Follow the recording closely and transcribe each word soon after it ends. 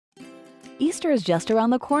Easter is just around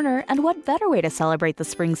the corner, and what better way to celebrate the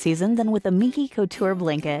spring season than with a Minky Couture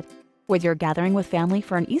blanket? Whether you're gathering with family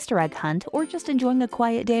for an Easter egg hunt or just enjoying a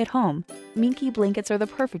quiet day at home, Minky blankets are the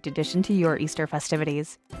perfect addition to your Easter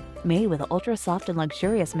festivities. Made with ultra-soft and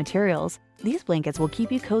luxurious materials, these blankets will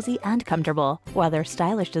keep you cozy and comfortable, while their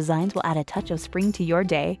stylish designs will add a touch of spring to your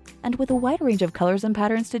day. And with a wide range of colors and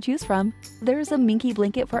patterns to choose from, there's a Minky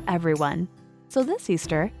blanket for everyone. So this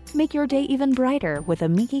Easter, make your day even brighter with a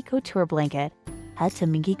Minky Couture blanket. Head to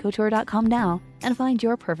minkycouture.com now and find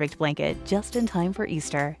your perfect blanket just in time for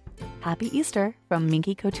Easter. Happy Easter from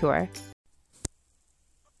Minky Couture.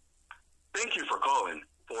 Thank you for calling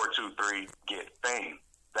 423-GET-FAME.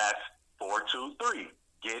 That's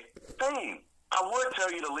 423-GET-FAME. I would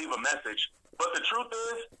tell you to leave a message, but the truth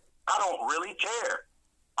is, I don't really care.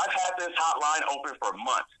 I've had this hotline open for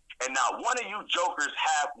months, and not one of you jokers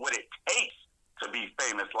have what it takes to be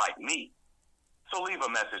famous like me. So leave a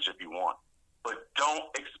message if you want, but don't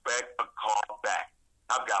expect a call back.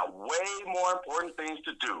 I've got way more important things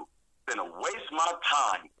to do than to waste my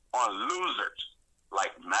time on losers like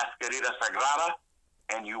Masquerita Sagrada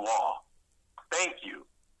and you all. Thank you,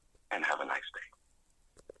 and have a nice day.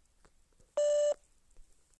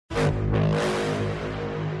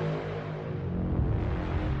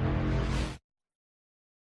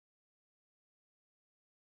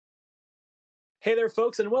 Hey there,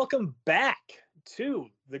 folks, and welcome back to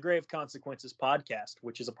the Grave Consequences podcast,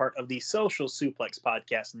 which is a part of the Social Suplex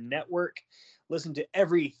Podcast Network. Listen to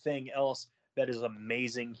everything else that is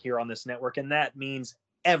amazing here on this network, and that means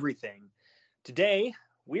everything. Today,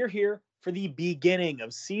 we're here for the beginning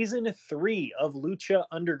of Season 3 of Lucha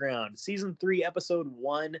Underground. Season 3, Episode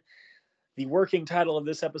 1. The working title of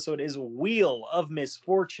this episode is Wheel of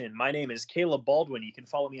Misfortune. My name is Caleb Baldwin. You can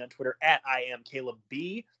follow me on Twitter at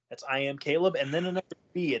IamCalebB. That's I am Caleb, and then another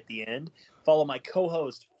B at the end. Follow my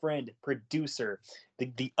co-host, friend, producer,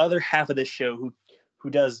 the other half of this show who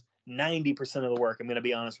does 90% of the work. I'm going to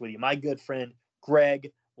be honest with you. My good friend,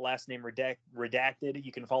 Greg, last name redacted.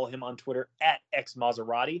 You can follow him on Twitter at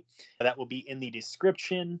XMaserati. That will be in the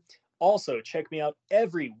description. Also, check me out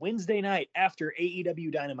every Wednesday night after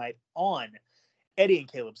AEW Dynamite on Eddie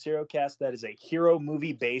and Caleb's HeroCast. That is a hero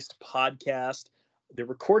movie-based podcast. The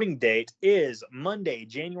recording date is Monday,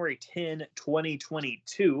 January 10,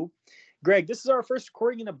 2022. Greg, this is our first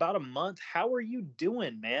recording in about a month. How are you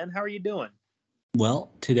doing, man? How are you doing? Well,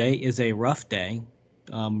 today is a rough day.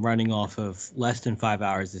 Running off of less than 5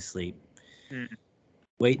 hours of sleep.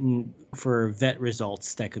 Waiting for vet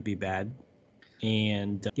results that could be bad.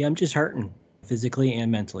 And I'm just hurting physically and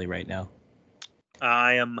mentally right now.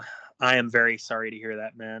 I am very sorry to hear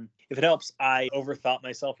that, man. If it helps, I overthought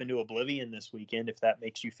myself into oblivion this weekend, if that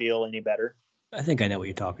makes you feel any better. I think I know what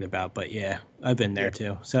you're talking about, but yeah, I've been there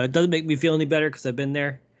too. So it doesn't make me feel any better because I've been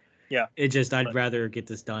there. Yeah. I'd rather get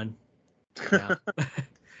this done. Yeah.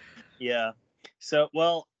 Yeah. So,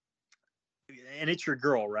 well, and it's your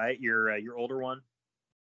girl, right? Your older one?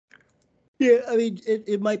 Yeah, I mean,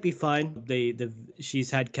 it might be fine. She's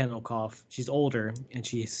had kennel cough. She's older, and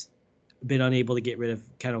she's been unable to get rid of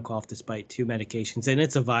kennel cough despite 2 medications. And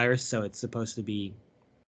it's a virus, so it's supposed to be...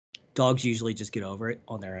 Dogs usually just get over it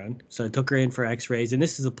on their own. So I took her in for x-rays, and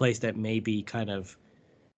this is a place that may be kind of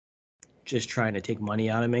just trying to take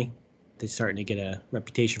money out of me. They're starting to get a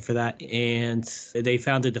reputation for that. And they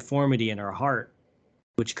found a deformity in her heart,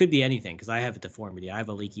 which could be anything, because I have a deformity. I have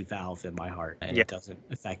a leaky valve in my heart, and it doesn't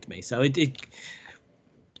affect me. So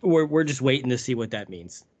we're just waiting to see what that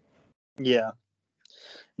means. Yeah.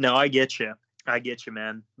 No, I get you,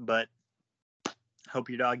 man. But hope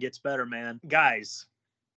your dog gets better, man. Guys,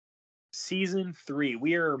 Season 3.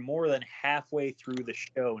 We are more than halfway through the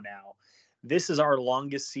show now. This is our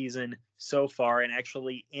longest season so far, and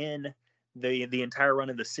actually in the entire run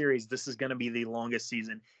of the series, this is going to be the longest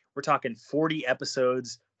season. We're talking 40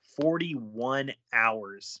 episodes, 41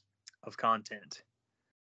 hours of content.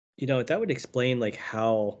 You know, that would explain like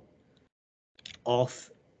how off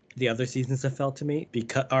the other seasons have felt to me,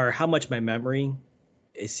 or how much my memory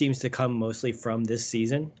seems to come mostly from this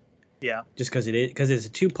season. Yeah. Just because it's a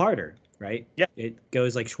 2-parter, right? Yeah. It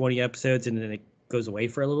goes like 20 episodes and then it goes away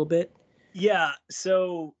for a little bit. Yeah.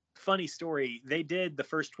 So funny story. They did the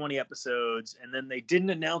first 20 episodes and then they didn't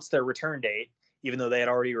announce their return date, even though they had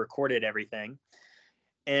already recorded everything.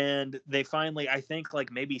 And they finally, I think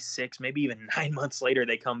like maybe 6, maybe even 9 months later,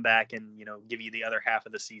 they come back and, give you the other half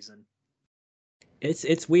of the season.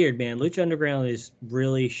 It's weird, man. Lucha Underground is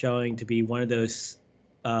really showing to be one of those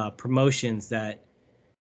promotions that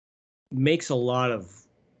makes a lot of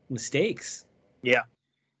mistakes. Yeah.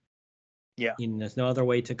 Yeah. There's no other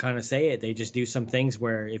way to kind of say it. They just do some things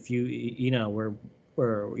where if we're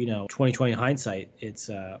or 2020 hindsight, it's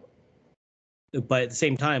but at the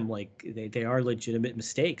same time, like they are legitimate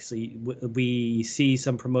mistakes. We see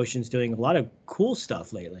some promotions doing a lot of cool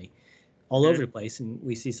stuff lately, all over the place, and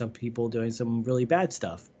we see some people doing some really bad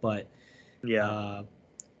stuff. But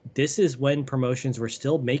this is when promotions were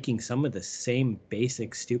still making some of the same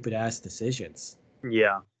basic stupid ass decisions.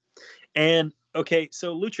 Yeah. And okay,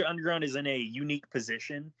 so Lucha Underground is in a unique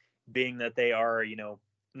position, being that they are,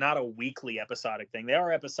 not a weekly episodic thing. They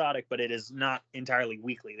are episodic, but it is not entirely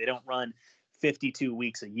weekly. They don't run 52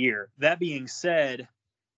 weeks a year. That being said,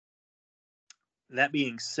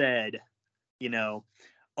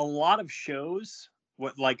 a lot of shows,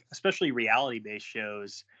 especially reality-based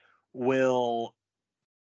shows, will,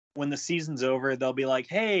 when the season's over, they'll be like,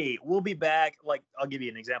 hey, we'll be back. Like, I'll give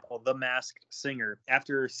you an example. The Masked Singer,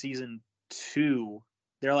 after season 2,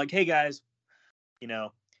 they're like, hey guys,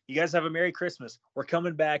 you guys have a Merry Christmas. We're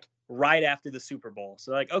coming back right after the Super Bowl.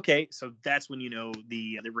 So like, okay, so that's when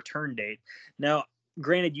the return date. Now,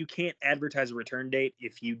 granted, you can't advertise a return date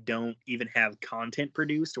if you don't even have content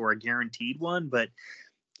produced or a guaranteed one, but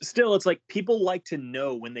still, it's like people like to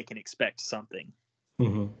know when they can expect something.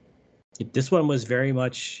 Mm-hmm. This one was very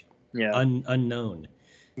much unknown.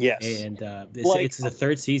 Yes. And it's the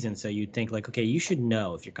third season, so you'd think like, okay, you should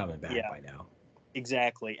know if you're coming back by now.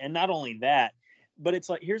 Exactly. And not only that, but it's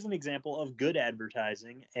like, here's an example of good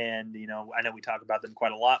advertising. And, I know we talk about them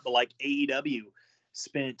quite a lot, but like AEW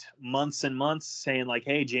spent months and months saying like,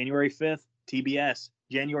 hey, January 5th, TBS,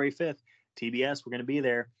 January 5th, TBS, we're going to be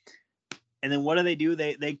there. And then what do?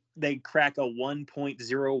 They crack a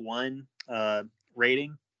 1.01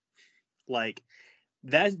 rating. Like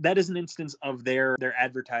that is an instance of their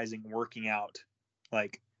advertising working out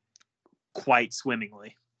like quite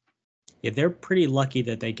swimmingly. Yeah, they're pretty lucky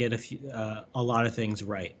that they get a lot of things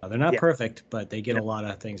right. They're not perfect, but they get a lot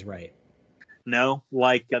of things right. No,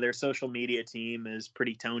 like their social media team is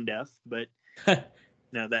pretty tone deaf, but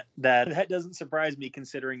no, that doesn't surprise me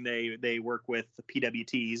considering they work with the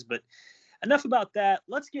PWTs. But enough about that.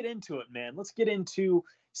 Let's get into it, man. Let's get into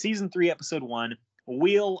season 3, episode 1,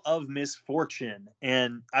 Wheel of Misfortune.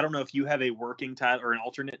 And I don't know if you have a working title or an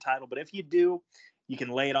alternate title, but if you do, you can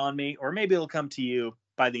lay it on me, or maybe it'll come to you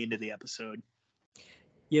by the end of the episode.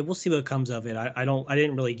 Yeah, we'll see what comes of it. I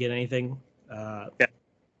didn't really get anything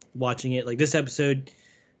watching it. Like this episode,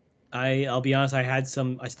 I'll be honest,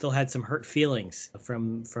 I still had some hurt feelings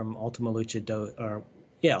from Ultima Lucha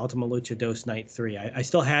Ultima Lucha Dos Night 3. I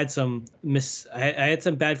still had some I had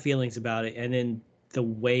some bad feelings about it, and then the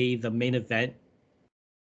way the main event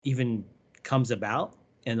even comes about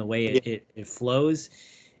and the way it flows,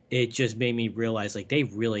 it just made me realize like they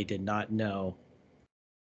really did not know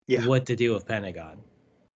what to do with Pentagon,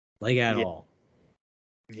 like at all.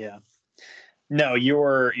 Yeah. No,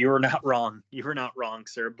 you're not wrong. You were not wrong,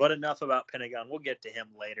 sir. But enough about Pentagon. We'll get to him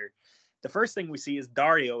later. The first thing we see is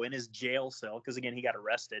Dario in his jail cell because again he got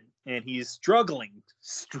arrested and he's struggling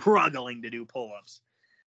to do pull-ups.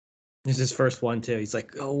 This is his first one too. He's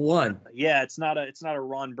like, oh, one. Yeah, it's not a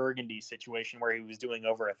Ron Burgundy situation where he was doing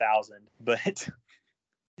over 1,000, but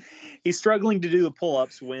he's struggling to do the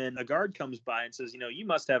pull-ups when a guard comes by and says, you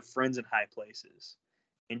must have friends in high places.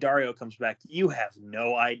 And Dario comes back, you have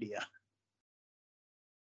no idea.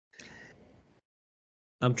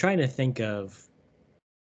 I'm trying to think of,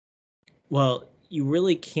 well, you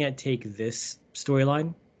really can't take this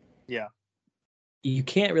storyline. Yeah. You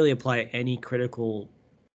can't really apply any critical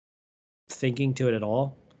thinking to it at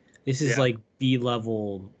all. This is like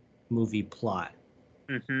B-level movie plot.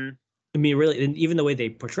 Mm-hmm. I mean, really, and even the way they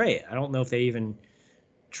portray it, I don't know if they even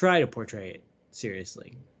try to portray it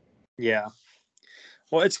seriously. Yeah.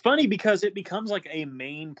 Well, it's funny because it becomes like a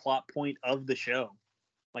main plot point of the show.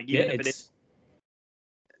 Like, even if it is.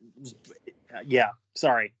 Yeah,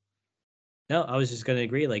 sorry. No, I was just going to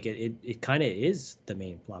agree. Like, it kind of is the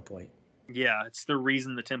main plot point. Yeah, it's the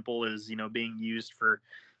reason the temple is, being used for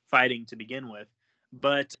fighting to begin with.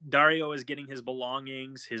 But Dario is getting his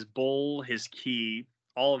belongings, his bowl, his key,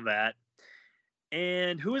 all of that.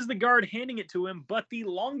 And who is the guard handing it to him but the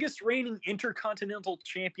longest reigning Intercontinental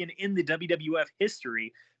Champion in the WWF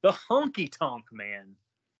history, the Honky Tonk Man.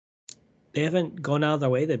 They haven't gone out of their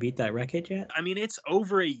way to beat that record yet? I mean, it's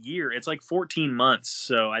over a year. It's like 14 months,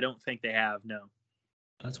 so I don't think they have, no.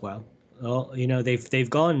 That's wild. Well, they've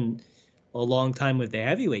gone a long time with the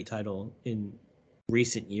heavyweight title in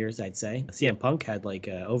recent years, I'd say. CM Punk had like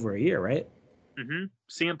over a year, right? Mm-hmm.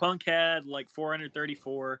 CM Punk had like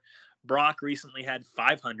 434. Brock recently had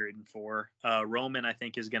 504. Roman, I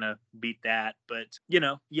think, is going to beat that. But,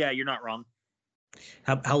 you're not wrong.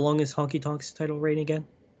 How long is Honky Tonk's title reign again?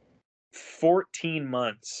 14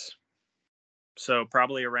 months. So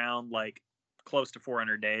probably around like close to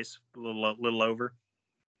 400 days, a little over.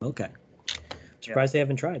 Okay. Surprised they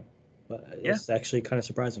haven't tried, but Yeah. it's actually kind of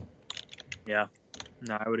surprising. Yeah.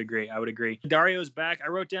 No, I would agree. Dario's back. I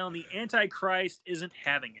wrote down the Antichrist isn't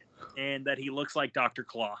having it, and that he looks like Dr.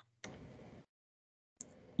 Claw.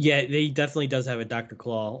 Yeah, he definitely does have a Dr.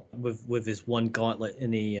 Claw with his one gauntlet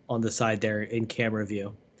on the side there in camera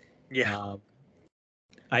view. Yeah.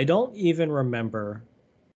 I don't even remember.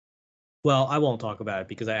 Well, I won't talk about it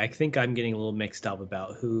because I think I'm getting a little mixed up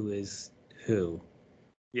about who is who.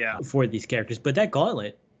 Yeah. For these characters, but that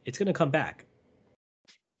gauntlet, it's going to come back.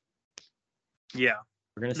 Yeah.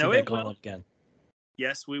 We're going to see that gauntlet again.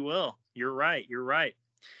 Yes, we will. You're right.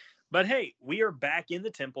 But hey, we are back in the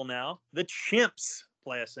temple now. The Chimps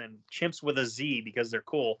play us in. Chimps with a Z because they're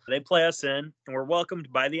cool. They play us in, and we're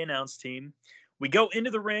welcomed by the announce team. We go into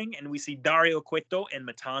the ring, and we see Dario Cueto and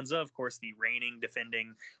Matanza, of course, the reigning,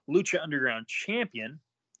 defending Lucha Underground champion.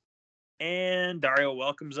 And Dario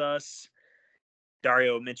welcomes us.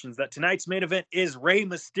 Dario mentions that tonight's main event is Rey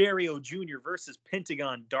Mysterio Jr. versus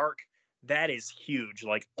Pentagon Dark. That is huge,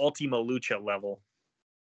 like Ultima Lucha level.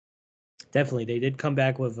 Definitely. They did come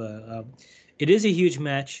back with it is a huge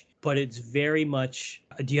match, but it's very much.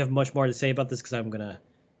 Do you have much more to say about this? Because I'm going to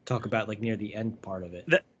talk about like near the end part of it.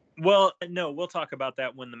 Well, no, we'll talk about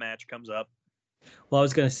that when the match comes up. Well, I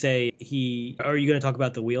was going to say, are you going to talk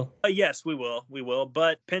about the wheel? Yes, we will.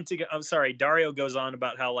 But Dario goes on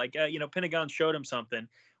about how, like, Pentagon showed him something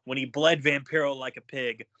when he bled Vampiro like a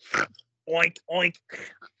pig. Oink, oink.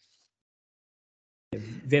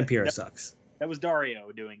 Vampiro sucks. That was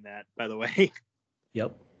Dario doing that, by the way.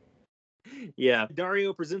 Yep. Yeah.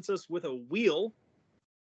 Dario presents us with a wheel.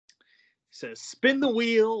 He says, spin the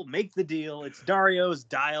wheel, make the deal. It's Dario's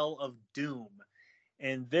Dial of Doom.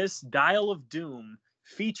 And this Dial of Doom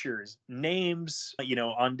features names,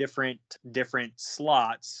 on different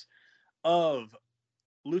slots of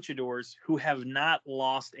luchadors who have not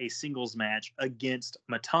lost a singles match against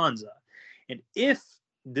Matanza. And if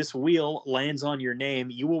this wheel lands on your name,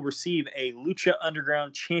 you will receive a Lucha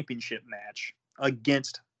Underground Championship match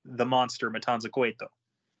against the monster Matanza Cueto.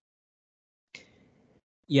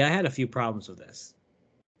 Yeah, I had a few problems with this.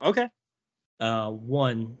 Okay.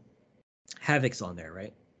 One, Havoc's on there,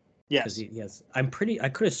 right? Yes. Yes. I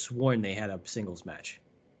could have sworn they had a singles match.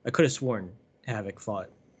 I could have sworn Havoc fought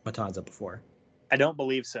Matanza before. I don't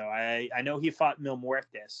believe so. I know he fought Mil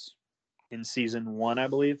Muertes in season 1, I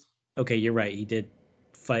believe. Okay, you're right. He did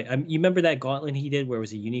fight. You remember that gauntlet he did where it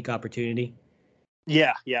was a unique opportunity?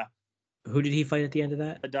 Yeah. Who did he fight at the end of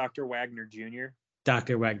that? Dr. Wagner Jr.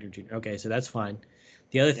 Dr. Wagner Jr. Okay, so that's fine.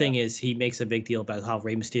 The other thing is he makes a big deal about how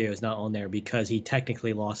Rey Mysterio is not on there because he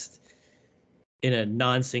technically lost in a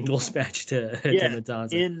non-singles match to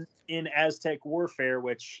Matanza. In Aztec Warfare,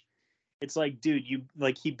 which it's like, dude,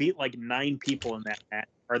 he beat like 9 people in that match.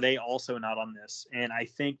 Are they also not on this? And I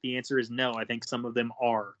think the answer is no. I think some of them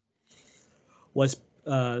are.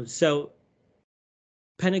 So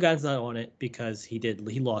Pentagon's not on it because he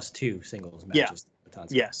lost 2 singles matches.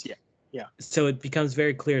 Yeah. Yes. So it becomes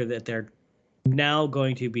very clear that they're now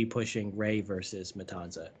going to be pushing Rey versus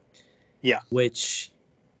Matanza. Yeah. Which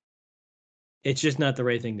it's just not the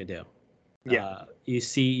right thing to do. Yeah. You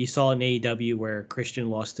saw in AEW where Christian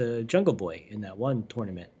lost to Jungle Boy in that one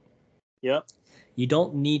tournament. Yep. You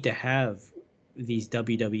don't need to have these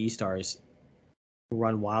WWE stars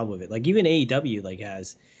run wild with it. Like even AEW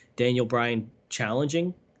has Daniel Bryan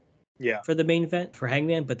challenging for the main event for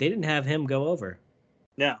Hangman, but they didn't have him go over.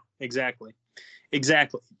 No, exactly.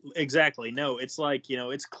 No, it's like,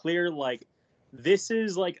 it's clear like this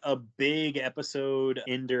is like a big episode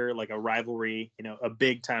ender, like a rivalry, a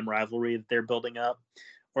big time rivalry that they're building up,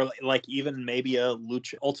 or like even maybe a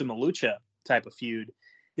Ultima Lucha type of feud.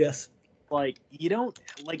 Yes. Like you don't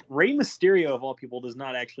like Rey Mysterio of all people does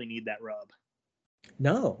not actually need that rub.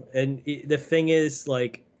 No, and the thing is,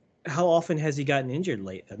 like, how often has he gotten injured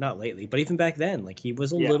not lately, but even back then, like he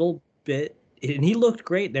was a little bit, and he looked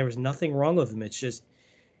great. There was nothing wrong with him. It's just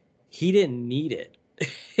he didn't need it.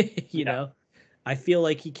 you know, I feel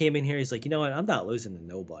like he came in here. He's like, you know what? I'm not losing to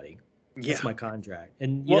nobody. That's my contract.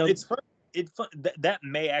 And it's fun. That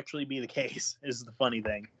may actually be the case. Is the funny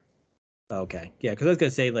thing. Okay, yeah, because I was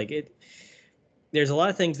gonna say there's a lot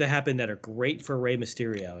of things that happen that are great for Rey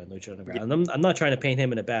Mysterio in Lucha Underground. And I'm not trying to paint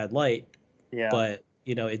him in a bad light. Yeah. But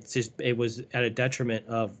it was at a detriment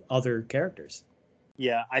of other characters.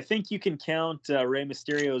 Yeah, I think you can count Rey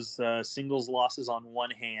Mysterio's singles losses on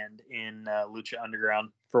one hand in Lucha Underground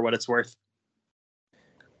for what it's worth.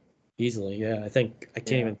 Easily, yeah. I think I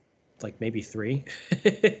can't even, like, maybe 3.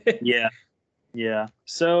 Yeah. Yeah.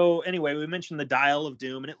 So anyway, we mentioned the Dial of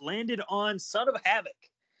Doom, and it landed on Son of Havoc.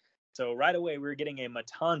 So right away, we were getting a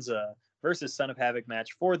Matanza versus Son of Havoc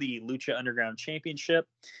match for the Lucha Underground Championship.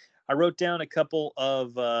 I wrote down a couple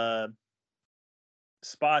of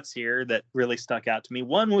spots here that really stuck out to me.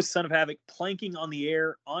 One was Son of Havoc planking on the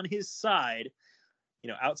air on his side,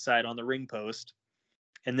 outside on the ring post,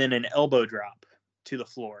 and then an elbow drop to the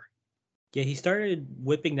floor. Yeah, he started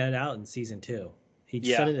whipping that out in season 2.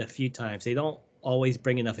 He's done it a few times. They don't always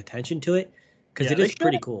bring enough attention to it because it is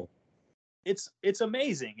pretty cool. It's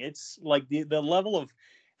amazing. It's like the level of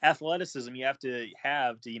athleticism you have to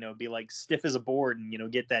be like stiff as a board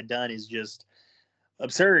and get that done is just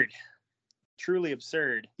absurd. Truly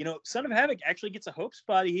absurd. Son of Havoc actually gets a hope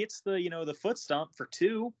spot. He hits the foot stomp for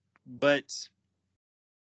 2, but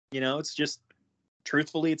it's just,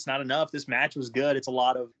 truthfully, it's not enough. This match was good. It's a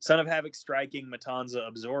lot of Son of Havoc striking, Matanza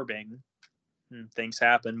absorbing. Things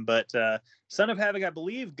happen, but Son of Havoc, I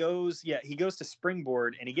believe, goes to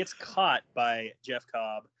springboard, and he gets caught by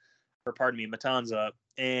Matanza,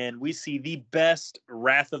 and we see the best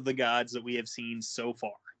Wrath of the Gods that we have seen so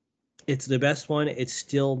far. It's the best one. It's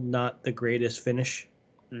still not the greatest finish.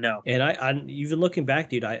 No. And I even looking back,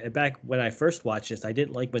 dude, back when I first watched this, I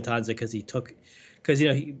didn't like Matanza because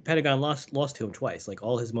Pentagon lost to him twice. Like,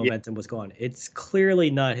 all his momentum was gone. It's clearly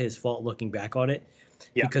not his fault looking back on it.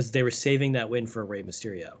 Yeah. Because they were saving that win for Rey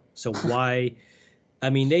Mysterio. So why? I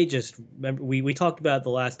mean, they just remember we talked about it the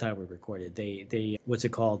last time we recorded. They what's it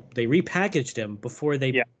called? They repackaged him before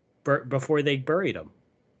they buried him.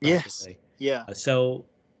 Yes. Yeah. So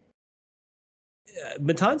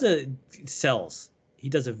Matanza sells. He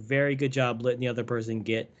does a very good job letting the other person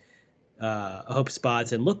get hope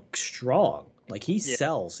spots and look strong. Like, he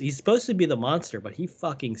sells. He's supposed to be the monster, but he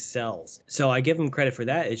fucking sells. So I give him credit for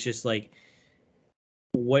that. It's just like,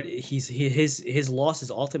 what his loss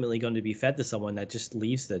is ultimately going to be fed to someone that just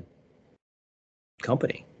leaves the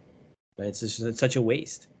company. It's such a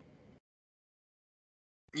waste.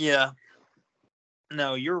 Yeah.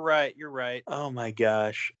 No, you're right. Oh my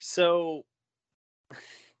gosh. So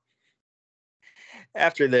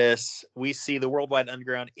after this, we see the Worldwide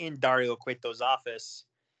Underground in Dario Cueto's office,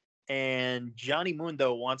 and Johnny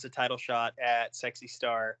Mundo wants a title shot at Sexy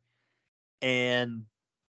Star, and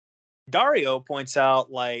Dario points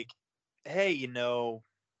out, like, hey, you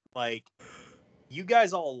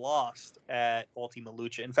guys all lost at Ultima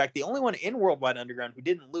Lucha. In fact, the only one in Worldwide Underground who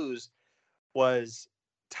didn't lose was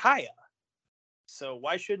Taya. So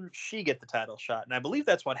why shouldn't she get the title shot? And I believe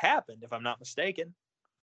that's what happened, if I'm not mistaken.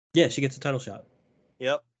 Yeah, she gets a title shot.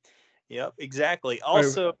 Yep, exactly.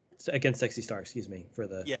 Also, against Sexy Star, excuse me, for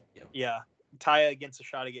the Taya gets a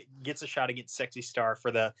shot against Sexy Star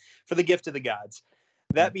for the gift of the gods.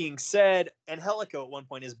 That being said, Angelico at one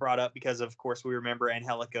point is brought up because, of course, we remember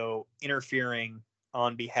Angelico interfering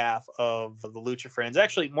on behalf of the Lucha Friends,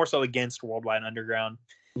 actually more so against Worldwide Underground,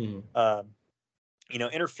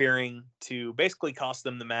 interfering to basically cost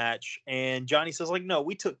them the match. And Johnny says, like, no,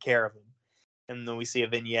 we took care of him. And then we see a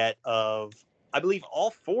vignette of, I believe,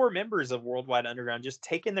 all 4 members of Worldwide Underground just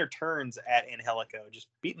taking their turns at Angelico, just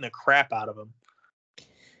beating the crap out of him.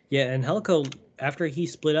 Yeah, and Angelico, after he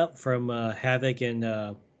split up from Havoc and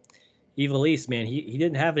Ivelisse, man, he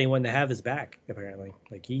didn't have anyone to have his back, apparently.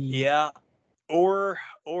 Like, or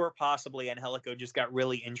possibly Angelico just got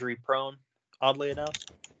really injury prone, oddly enough.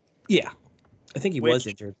 Yeah, I think he was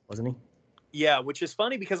injured, wasn't he? Yeah, which is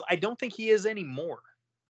funny because I don't think he is anymore.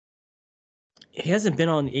 He hasn't been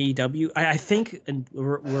on AEW. I think, and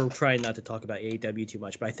we're trying not to talk about AEW too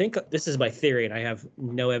much, but I think this is my theory, and I have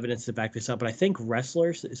no evidence to back this up. But I think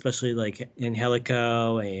wrestlers, especially like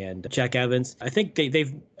Angelico and Jack Evans, I think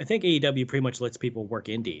AEW pretty much lets people work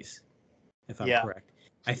indies, if I'm correct.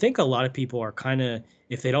 I think a lot of people are kind of,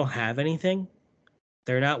 if they don't have anything,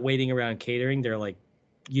 they're not waiting around catering. They're like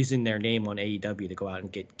using their name on AEW to go out and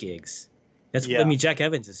get gigs. I mean, Jack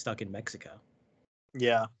Evans is stuck in Mexico.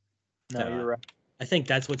 Yeah. No, you're right. I think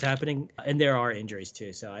that's what's happening, and there are injuries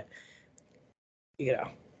too. So,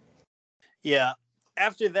 Yeah.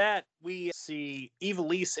 After that, we see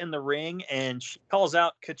Ivelisse in the ring, and she calls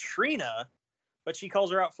out Katrina, but she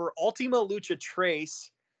calls her out for Ultima Lucha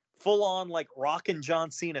Trace, full on like rockin'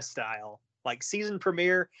 John Cena style, like season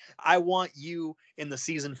premiere. I want you in the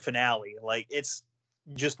season finale. Like, it's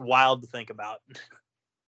just wild to think about.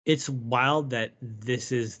 It's wild that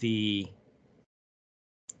this is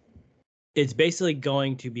it's basically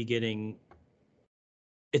going to be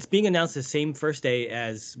it's being announced the same first day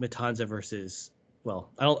as Matanza versus,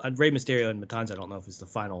 Rey Mysterio and Matanza. I don't know if it's the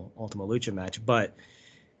final Ultima Lucha match, but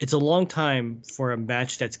it's a long time for a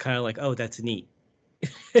match that's kind of like, oh, that's neat.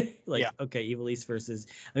 Like, Yeah. okay, Ivelisse versus.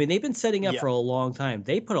 I mean, they've been setting up Yeah. for a long time.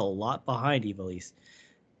 They put a lot behind Ivelisse,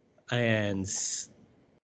 and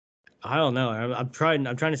I don't know. I'm trying.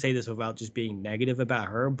 I'm trying to say this without just being negative about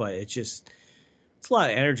her, but it's a lot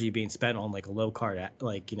of energy being spent on like a low card,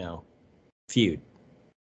 like feud.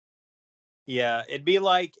 Yeah, it'd be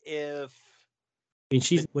like if I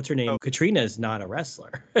mean, what's her name? oh, Katrina is not a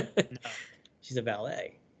wrestler. no, She's a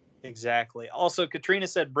valet. exactly. Also, Katrina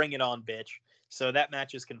said, "Bring it on, bitch." So that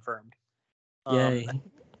match is confirmed. Yay.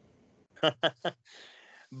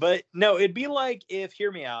 But no, it'd be like if, hear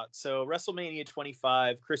me out. So WrestleMania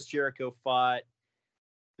 25, Chris Jericho fought, it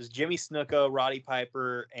was Jimmy Snuka, Roddy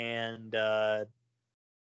Piper, and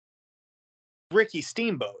Ricky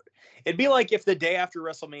Steamboat. It'd be like if the day after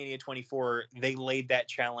WrestleMania 24, they laid that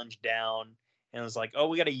challenge down and it was like, oh,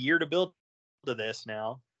 we got a year to build to this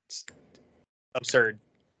now. It's absurd.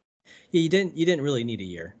 Yeah, you didn't really need a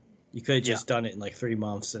year. You could have Yeah. just done it in like 3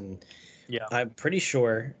 months, and Yeah. I'm pretty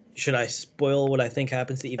sure. Should I spoil what I think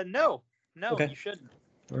happens to Eve? No, Okay. you shouldn't.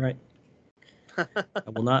 All right. I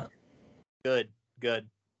will not. Good.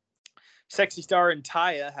 Sexy Star and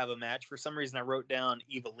Taya have a match. For some reason, I wrote down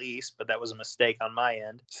Ivelisse, but that was a mistake on my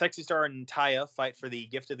end. Sexy Star and Taya fight for the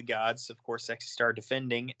Gift of the Gods. Of course, Sexy Star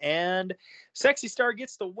defending. And Sexy Star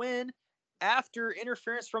gets the win after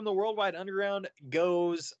interference from the Worldwide Underground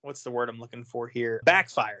goes, what's the word I'm looking for here?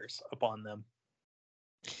 Backfires upon them.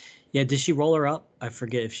 Yeah, did she roll her up? I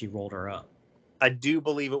forget if she rolled her up. I do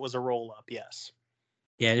believe it was a roll-up, yes.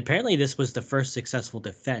 Yeah, and apparently this was the first successful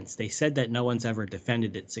defense. They said that no one's ever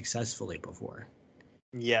defended it successfully before.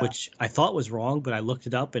 Yeah. Which I thought was wrong, but I looked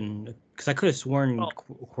it up, and because I could have sworn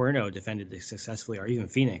Cuerno defended it successfully, or even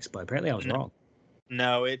Phoenix, but apparently I was wrong.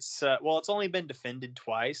 No, it's it's only been defended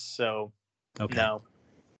twice, so okay. No.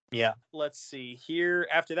 Yeah. Let's see here.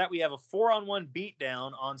 After that, we have a 4-on-1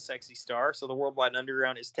 beatdown on Sexy Star. So the Worldwide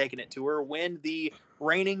Underground is taking it to her when the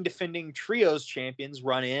reigning defending trios champions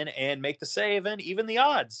run in and make the save and even the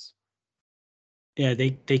odds. Yeah,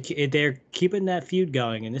 they're keeping that feud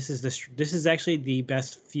going, and this is actually the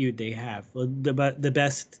best feud they have, the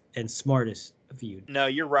best and smartest feud. No,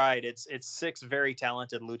 you're right. It's 6 very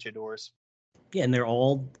talented luchadors. Yeah, and they're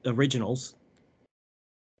all originals.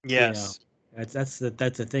 Yes. That's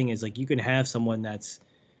the thing is, like, you can have someone that's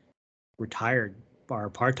retired or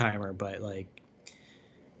a part-timer, but like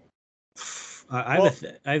I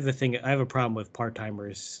have a problem with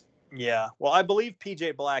part-timers. Yeah. Well, I believe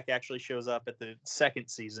PJ Black actually shows up at the second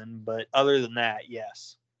season, but other than that,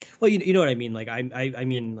 yes. Well, you know what I mean. Like I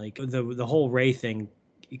mean, like the whole Ray thing,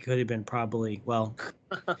 it could have been probably, well,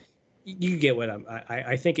 you get what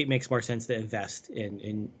I think it makes more sense to invest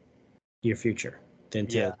in your future than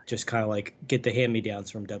to just kind of like get the hand-me-downs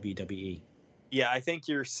from WWE. Yeah, I think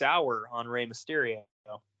you're sour on Rey Mysterio.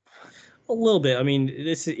 A little bit. I mean, who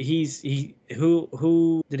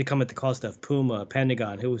did it come at the cost of? Puma,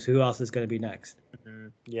 Pentagon. Who else is going to be next? Mm-hmm.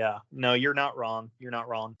 Yeah. No, you're not wrong. You're not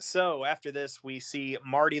wrong. So after this, we see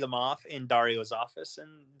Marty the Moth in Dario's office,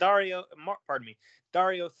 and Dario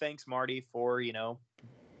thanks Marty for,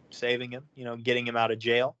 saving him, getting him out of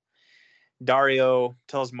jail. Dario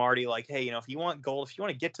tells Marty, like, hey, if you want gold, if you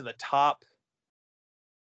want to get to the top,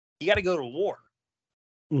 you got to go to war.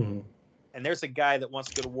 Mm-hmm. And there's a guy that wants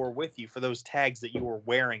to go to war with you for those tags that you are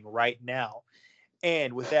wearing right now.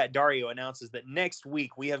 And with that, Dario announces that next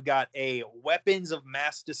week we have got a weapons of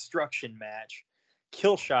mass destruction match,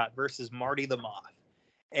 Killshot versus Marty the Moth.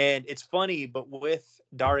 And it's funny, but with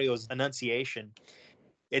Dario's enunciation,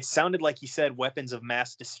 it sounded like he said weapons of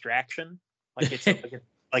mass distraction, like it's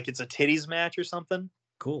like it's a titties match or something.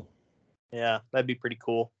 Cool. Yeah, that'd be pretty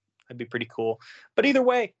cool. But either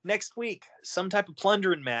way, next week, some type of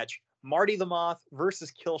plundering match, Marty the Moth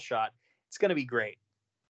versus Killshot. It's going to be great.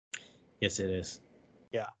 Yes, it is.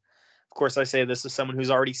 Yeah. Of course, I say this as someone who's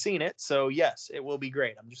already seen it, so yes, it will be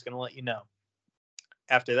great. I'm just going to let you know.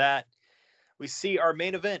 After that, we see our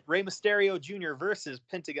main event, Rey Mysterio Jr. versus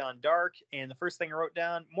Pentagon Dark, and the first thing I wrote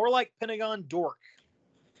down, more like Pentagon Dork.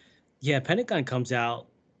 Yeah, Pentagon comes out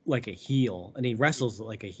like a heel, and he wrestles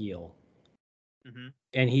like a heel. Mm-hmm.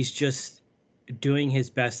 And he's just doing his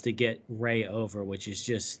best to get Rey over, which is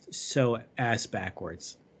just so ass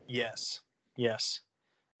backwards. Yes.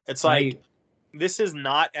 It's like, this is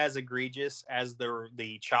not as egregious as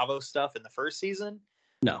the Chavo stuff in the first season.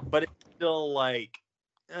 No. But it's still like,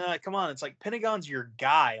 come on. It's like, Pentagon's your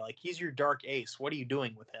guy. Like, he's your dark ace. What are you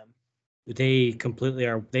doing with him? They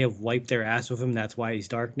have wiped their ass with him. That's why he's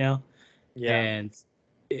dark now. Yeah. And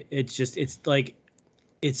it's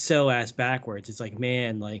so ass backwards. It's like,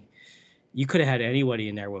 man, like, you could have had anybody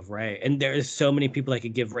in there with Ray, and there's so many people that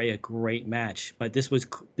could give Ray a great match. But this was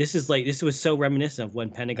so reminiscent of when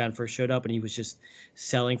Pentagon first showed up, and he was just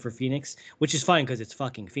selling for Phoenix, which is fine because it's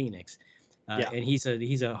fucking Phoenix, and he's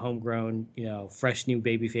a homegrown, fresh new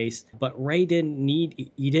babyface. But Ray didn't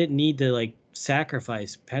need to like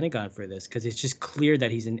sacrifice Pentagon for this because it's just clear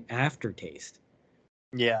that he's an aftertaste.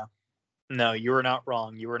 Yeah, no, you were not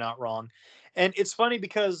wrong. You were not wrong. And it's funny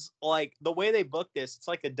because, like, the way they book this, it's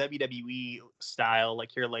like a WWE style,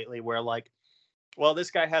 like, here lately, where, like, well,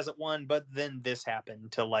 this guy hasn't won, but then this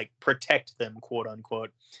happened to, like, protect them, quote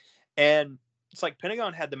unquote. And it's like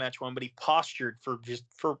Pentagon had the match won, but he postured for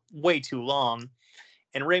way too long.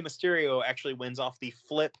 And Rey Mysterio actually wins off the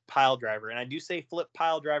flip pile driver. And I do say flip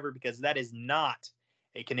pile driver because that is not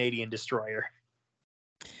a Canadian destroyer.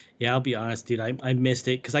 Yeah, I'll be honest, dude. I missed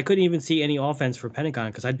it because I couldn't even see any offense for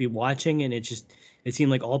Pentagon because I'd be watching and it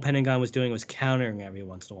seemed like all Pentagon was doing was countering every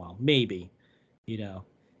once in a while. Maybe,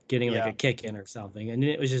 getting like a kick in or something. And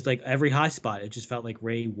it was just like every high spot, it just felt like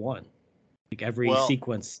Ray won. Like every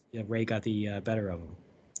sequence, Ray got the better of him.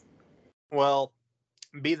 Well,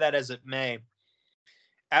 be that as it may,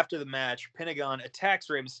 after the match, Pentagon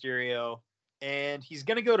attacks Rey Mysterio and he's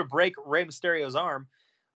going to go to break Rey Mysterio's arm.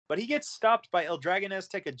 But he gets stopped by El Dragon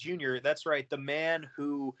Azteca Jr. That's right, the man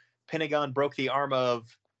who Pentagon broke the arm of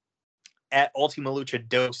at Ultima Lucha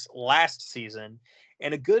Dos last season.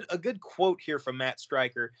 And a good quote here from Matt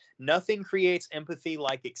Stryker: "Nothing creates empathy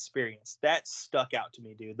like experience." That stuck out to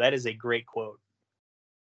me, dude. That is a great quote.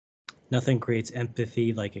 Nothing creates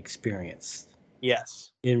empathy like experience.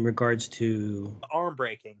 Yes. In regards to arm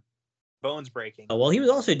breaking, bones breaking. Oh, well, he was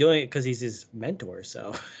also doing it because he's his mentor.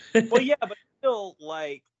 So. Well, yeah, but still,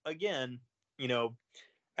 like, again,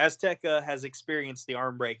 Azteca has experienced the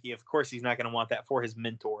arm breaking. Of course, he's not going to want that for his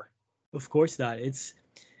mentor. Of course not. It's,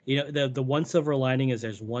 the one silver lining is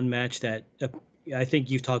there's one match that I think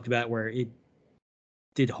you've talked about where it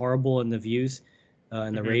did horrible in the views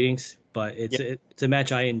and the ratings, but it's a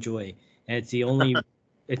match I enjoy, and it's the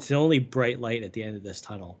only bright light at the end of this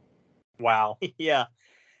tunnel. Wow. Yeah.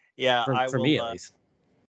 For me at least.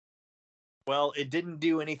 Well, it didn't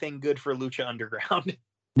do anything good for Lucha Underground.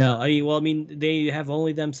 No, they have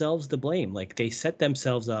only themselves to blame. Like, they set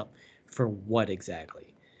themselves up for what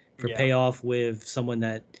exactly? For payoff with someone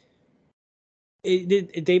that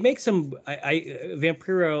they make some.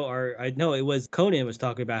 Vampiro I know it was Conan was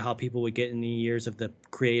talking about how people would get in the ears of the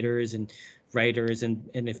creators and writers, and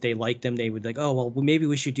if they liked them, they would like, oh well, maybe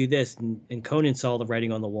we should do this. And Conan saw the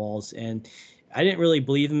writing on the walls, and I didn't really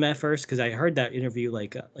believe him at first because I heard that interview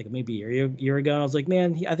like maybe a year ago. And I was like,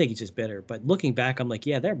 man, I think he's just bitter. But looking back, I'm like,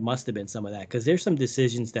 yeah, there must have been some of that because there's some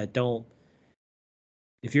decisions that don't.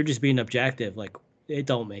 If you're just being objective, like it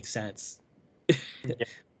don't make sense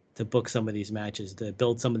to book some of these matches, to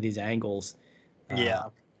build some of these angles.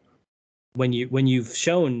 When you've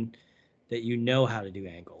shown that you know how to do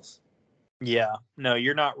angles. Yeah, no,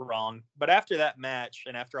 you're not wrong. But after that match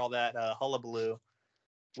and after all that hullabaloo,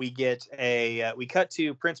 we cut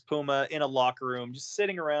to Prince Puma in a locker room, just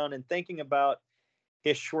sitting around and thinking about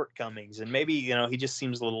his shortcomings. And maybe, he just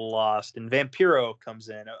seems a little lost. And Vampiro comes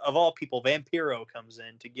in. Of all people, Vampiro comes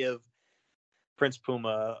in to give Prince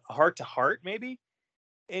Puma a heart-to-heart, maybe?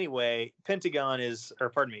 Anyway, Prince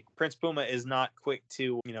Puma is not quick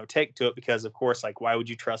to, take to it because, of course, like, why would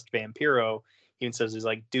you trust Vampiro? He even says, he's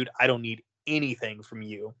like, dude, I don't need anything from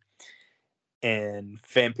you. And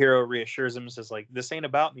Vampiro reassures him and says, like, this ain't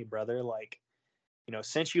about me, brother. Like,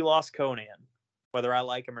 since you lost Conan, whether I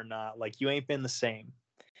like him or not, like, you ain't been the same.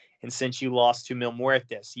 And since you lost to Mil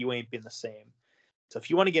Muertes, you ain't been the same. So if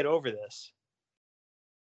you want to get over this,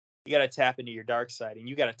 you got to tap into your dark side and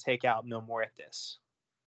you got to take out Mil Muertes.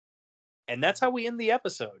 And that's how we end the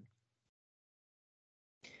episode.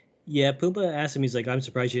 Yeah, Puma asked him, he's like, I'm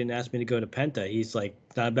surprised you didn't ask me to go to Penta. He's like,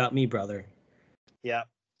 not about me, brother. Yeah.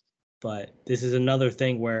 But this is another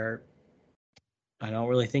thing where I don't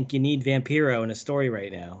really think you need Vampiro in a story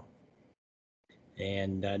right now.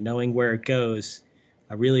 And knowing where it goes,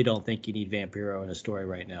 I really don't think you need Vampiro in a story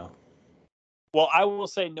right now. Well, I will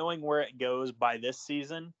say, knowing where it goes by this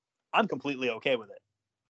season, I'm completely okay with it.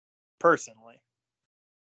 Personally.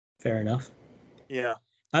 Fair enough. Yeah.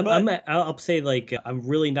 I'll say, like, I'm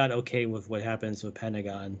really not okay with what happens with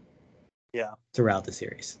Pentagon. Yeah. Throughout the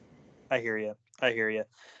series. I hear you.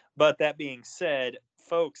 But that being said,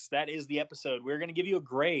 folks, that is the episode. We're going to give you a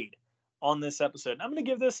grade on this episode. And I'm going to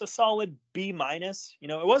give this a solid B-.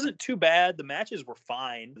 It wasn't too bad. The matches were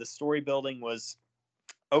fine. The story building was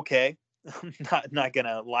okay. I'm not going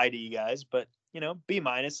to lie to you guys, but, B-.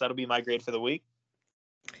 That'll be my grade for the week.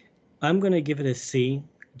 I'm going to give it a C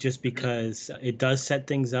just because it does set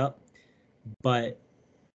things up. but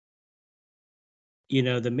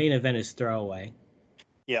the main event is throwaway.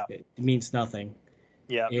 Yeah. It means nothing.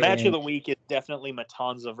 Yeah. Match of the week is definitely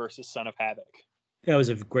Matanza versus Son of Havoc. It was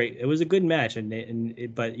a good match,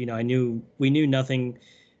 but we knew nothing.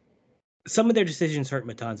 Some of their decisions hurt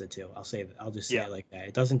Matanza too. I'll just say it like that.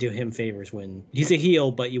 It doesn't do him favors when he's a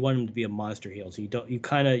heel, but you want him to be a monster heel. So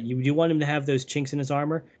you want him to have those chinks in his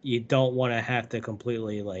armor. You don't want to have to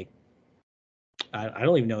completely I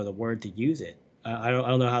don't even know the word to use it. I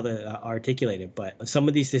don't know how to articulate it, but some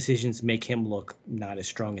of these decisions make him look not as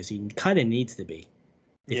strong as he kind of needs to be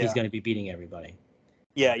if he's going to be beating everybody.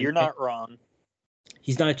 Yeah, you're not wrong.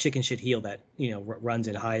 He's not a chicken shit heel that runs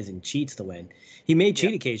and hides and cheats to win. He may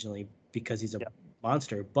cheat occasionally because he's a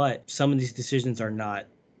monster, but some of these decisions are not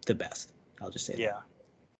the best. I'll just say that. Yeah,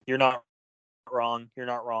 you're not wrong. You're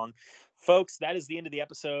not wrong. Folks, that is the end of the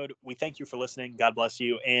episode. We thank you for listening. God bless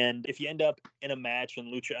you. And if you end up in a match in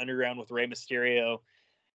Lucha Underground with Rey Mysterio,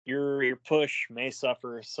 your push may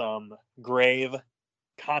suffer some grave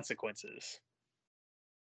consequences.